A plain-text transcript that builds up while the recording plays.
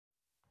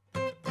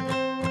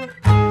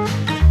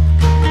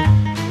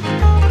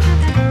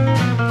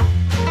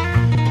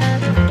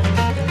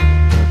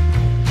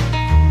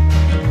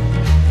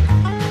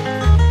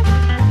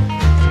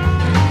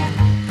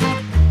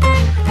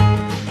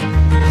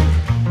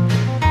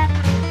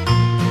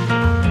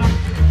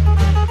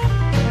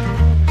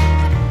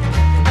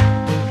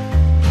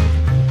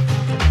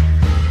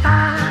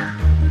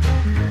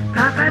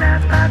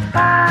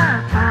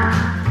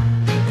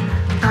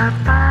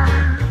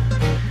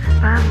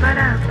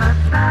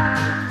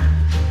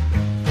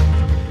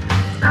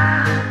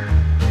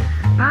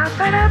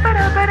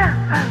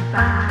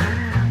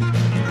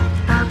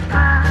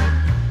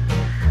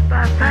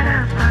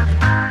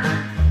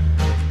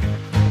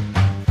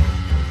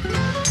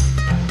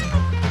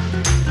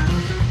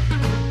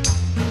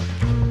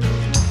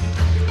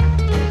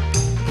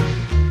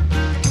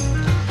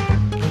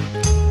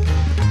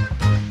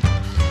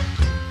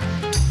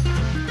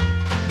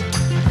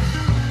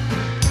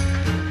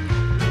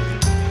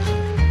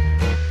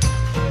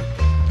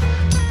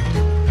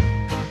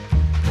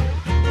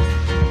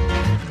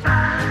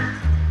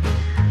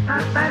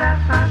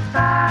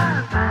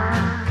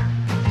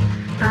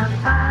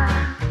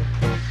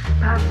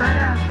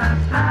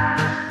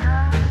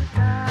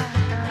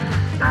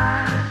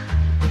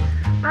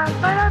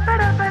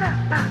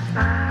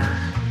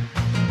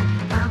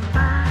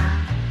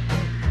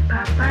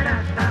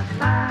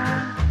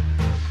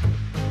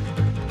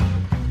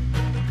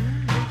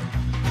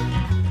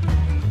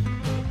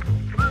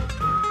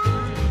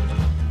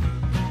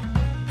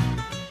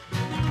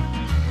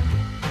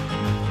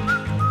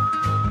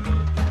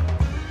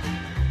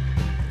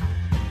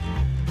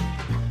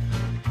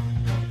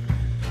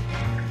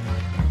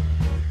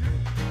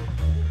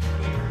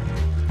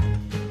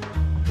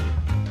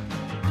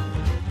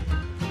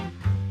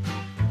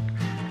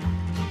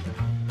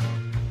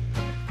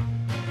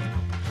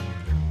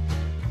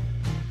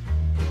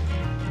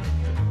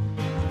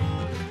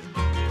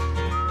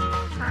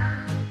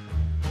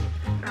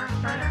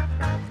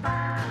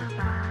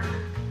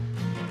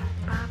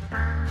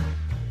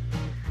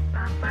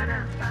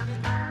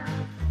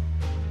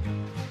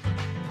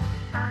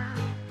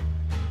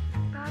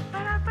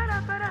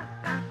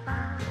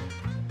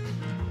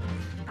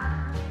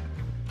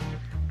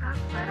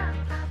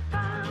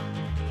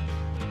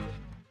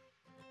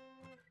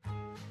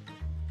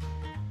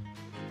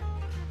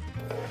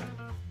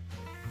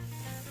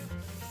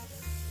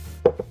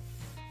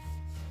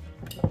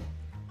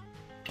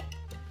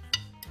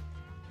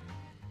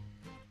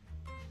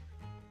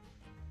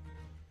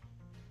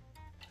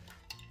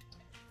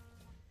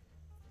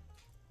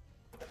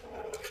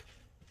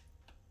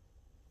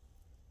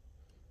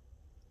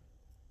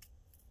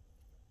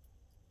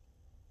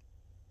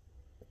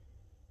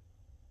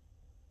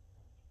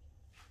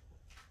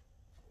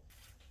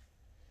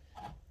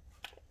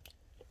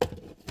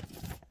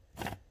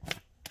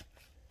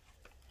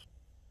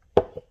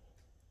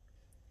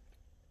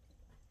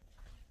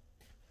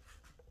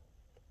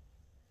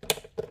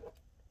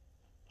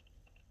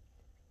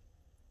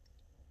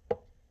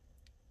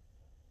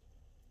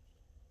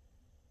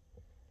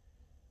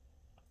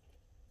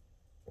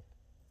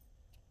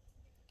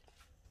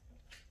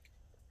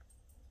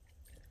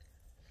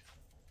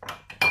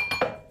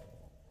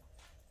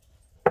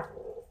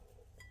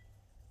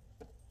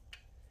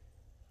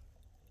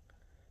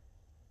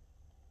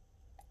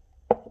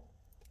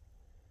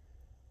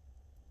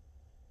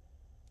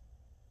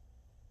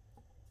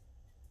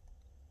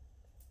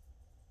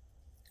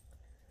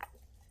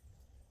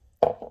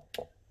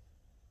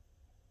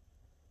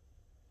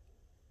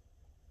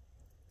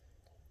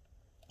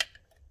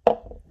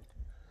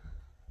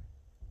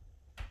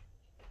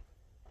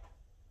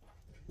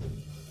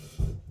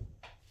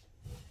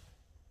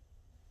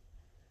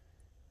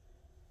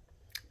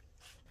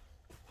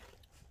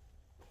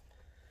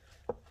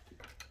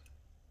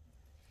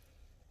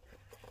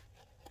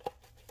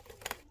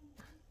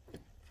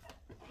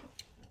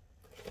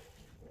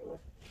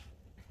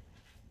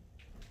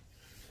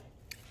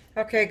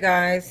Okay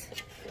guys,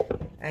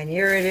 and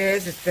here it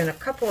is. It's been a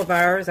couple of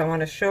hours. I want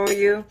to show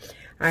you.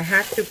 I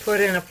had to put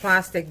in a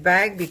plastic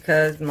bag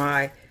because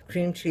my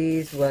cream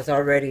cheese was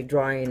already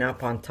drying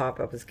up on top.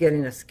 I was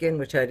getting a skin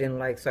which I didn't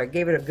like, so I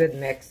gave it a good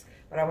mix.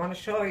 But I want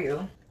to show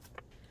you.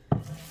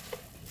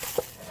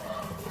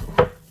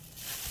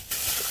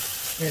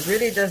 It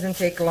really doesn't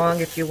take long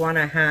if you want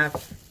to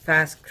have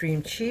fast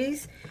cream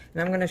cheese.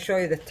 And I'm going to show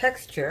you the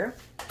texture.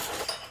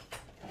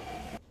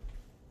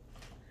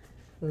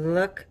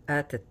 Look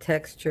at the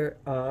texture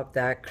of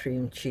that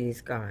cream cheese,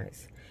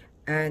 guys.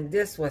 And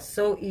this was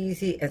so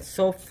easy and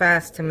so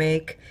fast to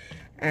make.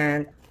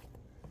 And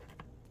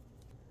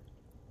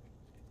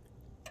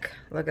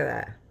look at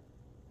that.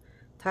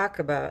 Talk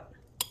about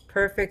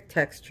perfect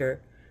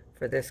texture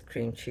for this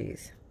cream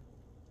cheese.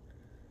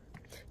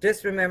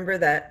 Just remember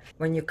that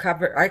when you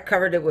I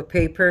covered it with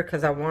paper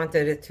because I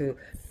wanted it to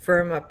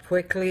firm up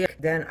quickly.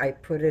 Then I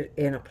put it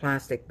in a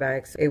plastic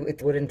bag so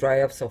it wouldn't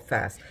dry up so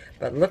fast.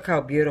 But look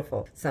how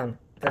beautiful. Some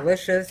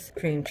delicious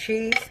cream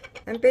cheese,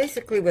 and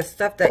basically with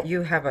stuff that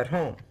you have at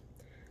home.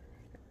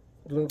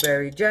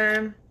 Blueberry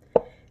jam,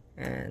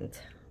 and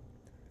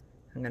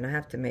I'm gonna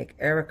have to make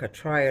Erica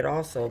try it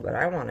also, but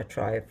I want to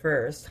try it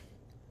first.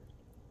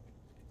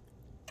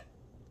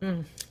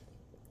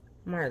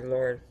 My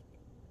Lord.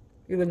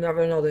 You would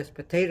never know there's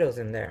potatoes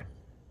in there.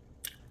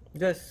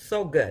 Just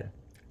so good.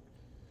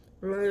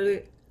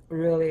 Really,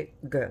 really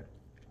good.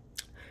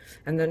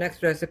 And the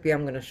next recipe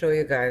I'm going to show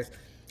you guys,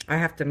 I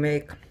have to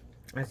make,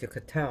 as you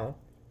could tell,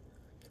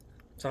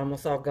 it's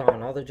almost all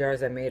gone. All the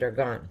jars I made are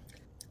gone.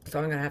 So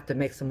I'm gonna have to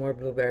make some more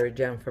blueberry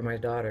jam for my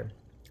daughter.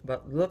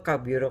 But look how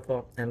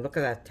beautiful, and look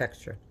at that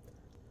texture.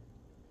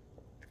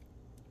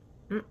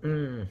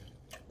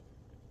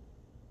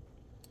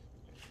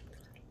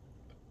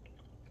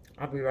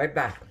 I'll be right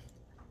back.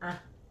 Oh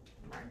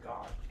my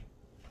God.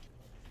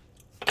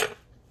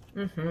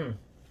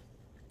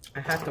 I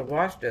had to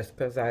wash this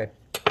because I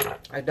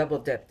double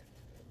dipped.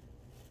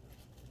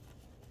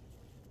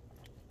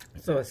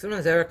 So as soon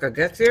as Erica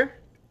gets here,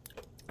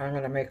 I'm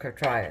gonna make her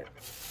try it.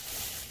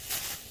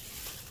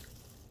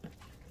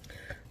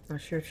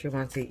 Not sure if she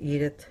wants to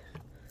eat it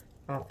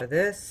off of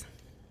this.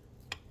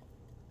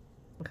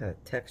 Look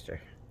at the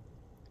texture.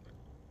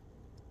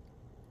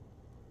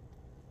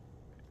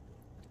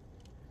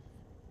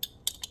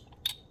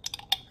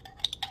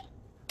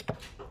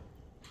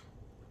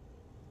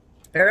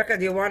 Erica,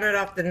 do you want it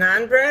off the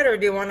naan bread or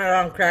do you want it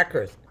on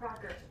crackers?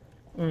 Crackers.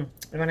 You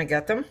want to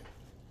get them?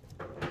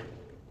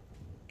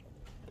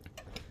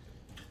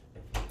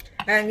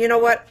 And you know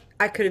what?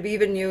 I could have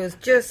even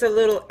used just a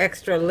little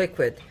extra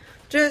liquid.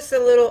 Just a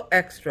little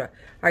extra.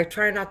 I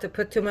try not to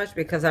put too much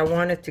because I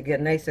want it to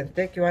get nice and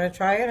thick. You want to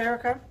try it,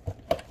 Erica?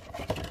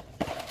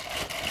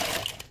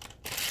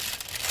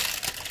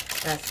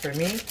 That's for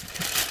me.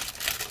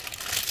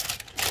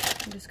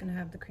 I'm just going to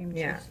have the cream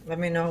cheese. Yeah, let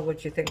me know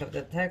what you think of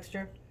the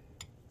texture.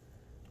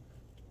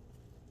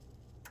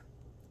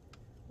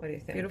 What do you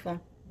think?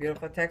 Beautiful.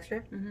 Beautiful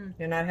texture?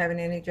 You're not having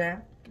any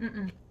jam?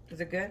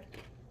 Is it good?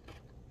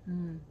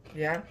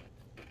 Yeah?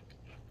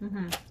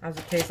 How's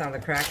it taste on the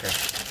cracker?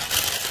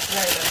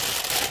 Very good.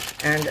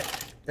 And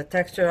the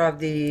texture of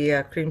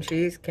the cream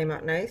cheese came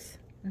out nice?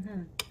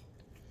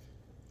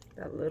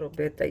 That little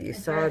bit that you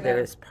saw there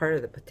is part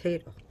of the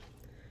potato.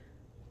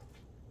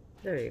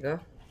 There you go.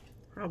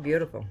 How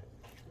beautiful.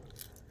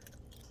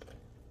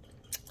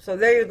 So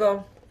there you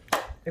go.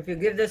 If you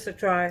give this a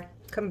try,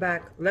 come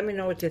back. Let me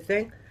know what you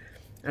think.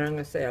 And I'm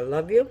going to say I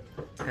love you.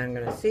 And I'm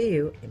going to see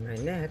you in my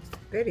next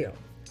video.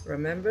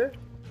 Remember,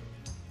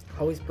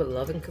 always put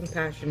love and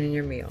compassion in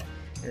your meal.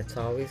 And it's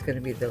always going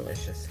to be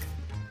delicious.